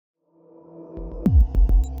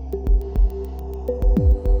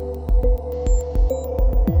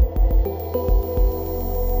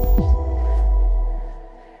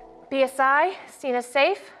PSI, seen as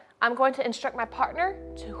safe, I'm going to instruct my partner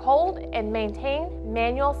to hold and maintain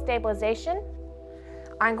manual stabilization.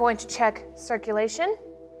 I'm going to check circulation.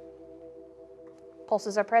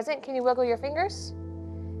 Pulses are present. Can you wiggle your fingers?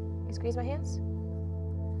 Can you squeeze my hands?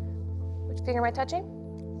 Which finger am I touching?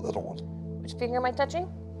 Little one. Which finger am I touching?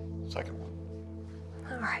 Second one.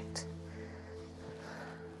 All right.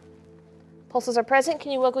 Pulses are present.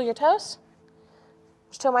 Can you wiggle your toes?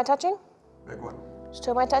 Which toe am I touching? Big one. Which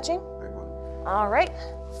toe am I touching? Big one. All right.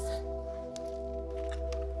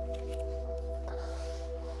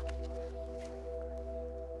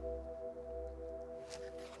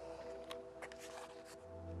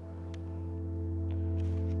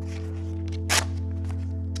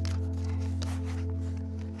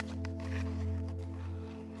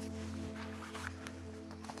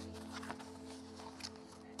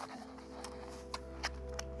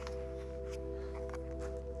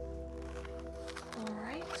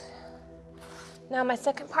 Now my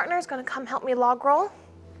second partner is going to come help me log roll.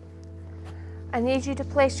 I need you to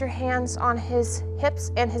place your hands on his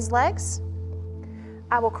hips and his legs.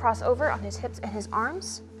 I will cross over on his hips and his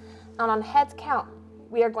arms. And on head's count,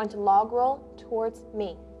 we are going to log roll towards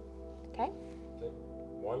me. Okay?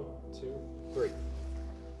 1, 2, 3.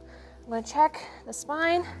 I'm going to check the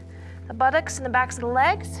spine, the buttocks, and the backs of the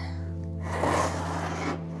legs.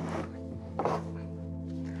 All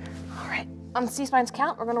right. On the C-spine's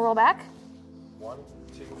count, we're going to roll back. 1,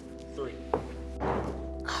 2, 3.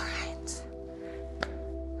 All right.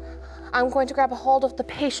 I'm going to grab a hold of the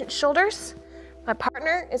patient's shoulders. My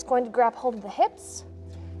partner is going to grab hold of the hips,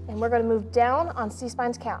 and we're going to move down on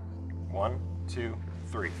C-spine's count. 1, 2,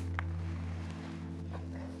 3.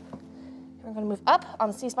 We're going to move up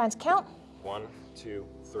on C-spine's count. 1, 2,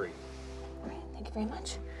 3. All right, thank you very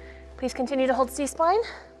much. Please continue to hold C-spine.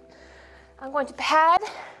 I'm going to pad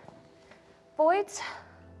voids.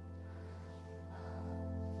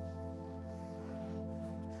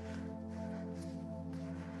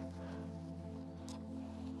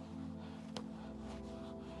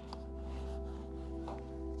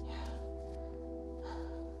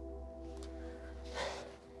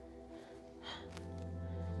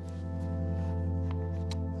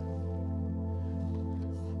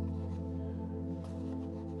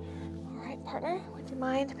 Partner, would you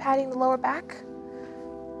mind patting the lower back? All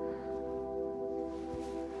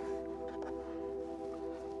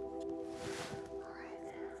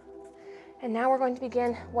right. And now we're going to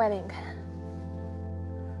begin wetting.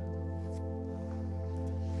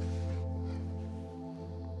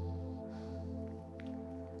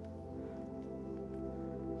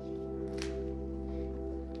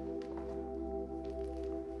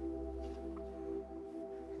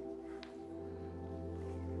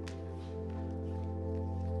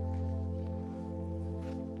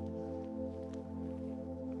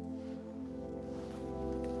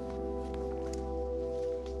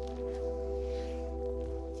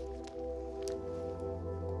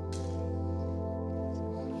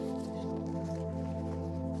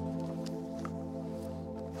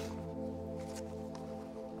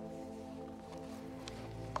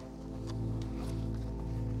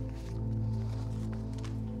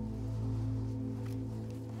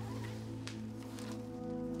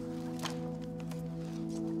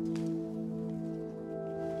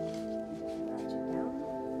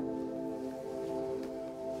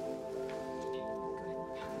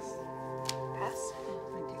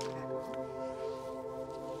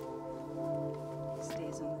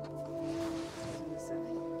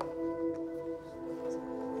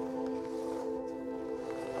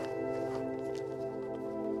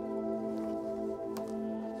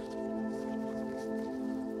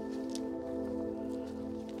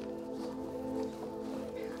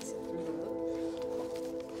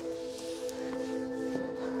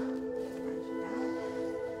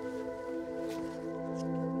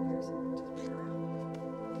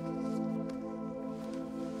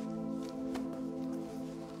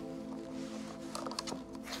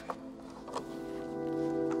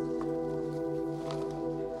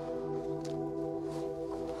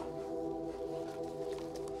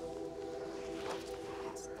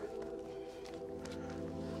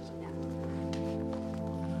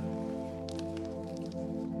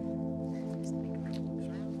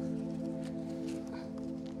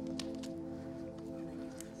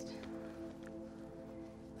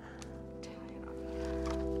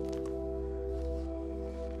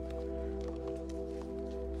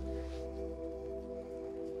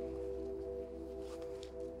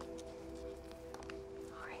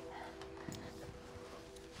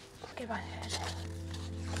 Get behind your head.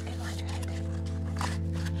 Get behind your head.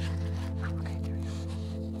 Oh, okay, there we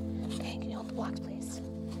go. Okay, can you hold the blocks, please?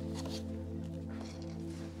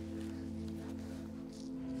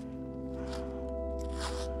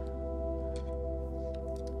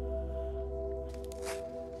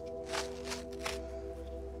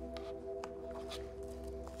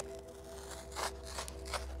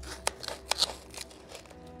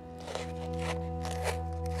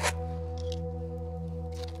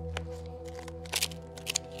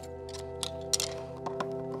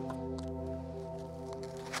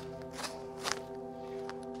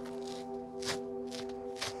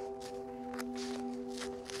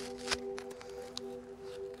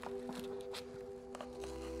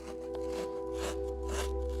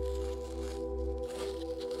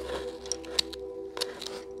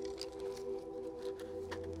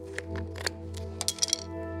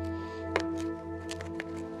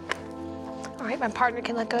 All right, my partner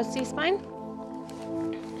can let go of C-spine.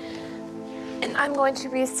 And I'm going to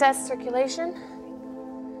reassess circulation.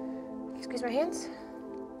 Squeeze my hands.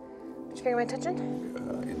 Which finger am I touching?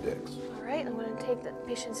 Index. All right, I'm going to take the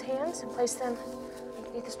patient's hands and place them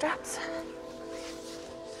underneath the straps.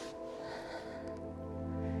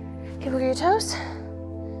 Okay, look at your toes.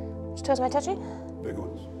 Which toes am I touching? Big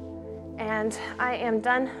ones. And I am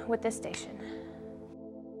done with this station.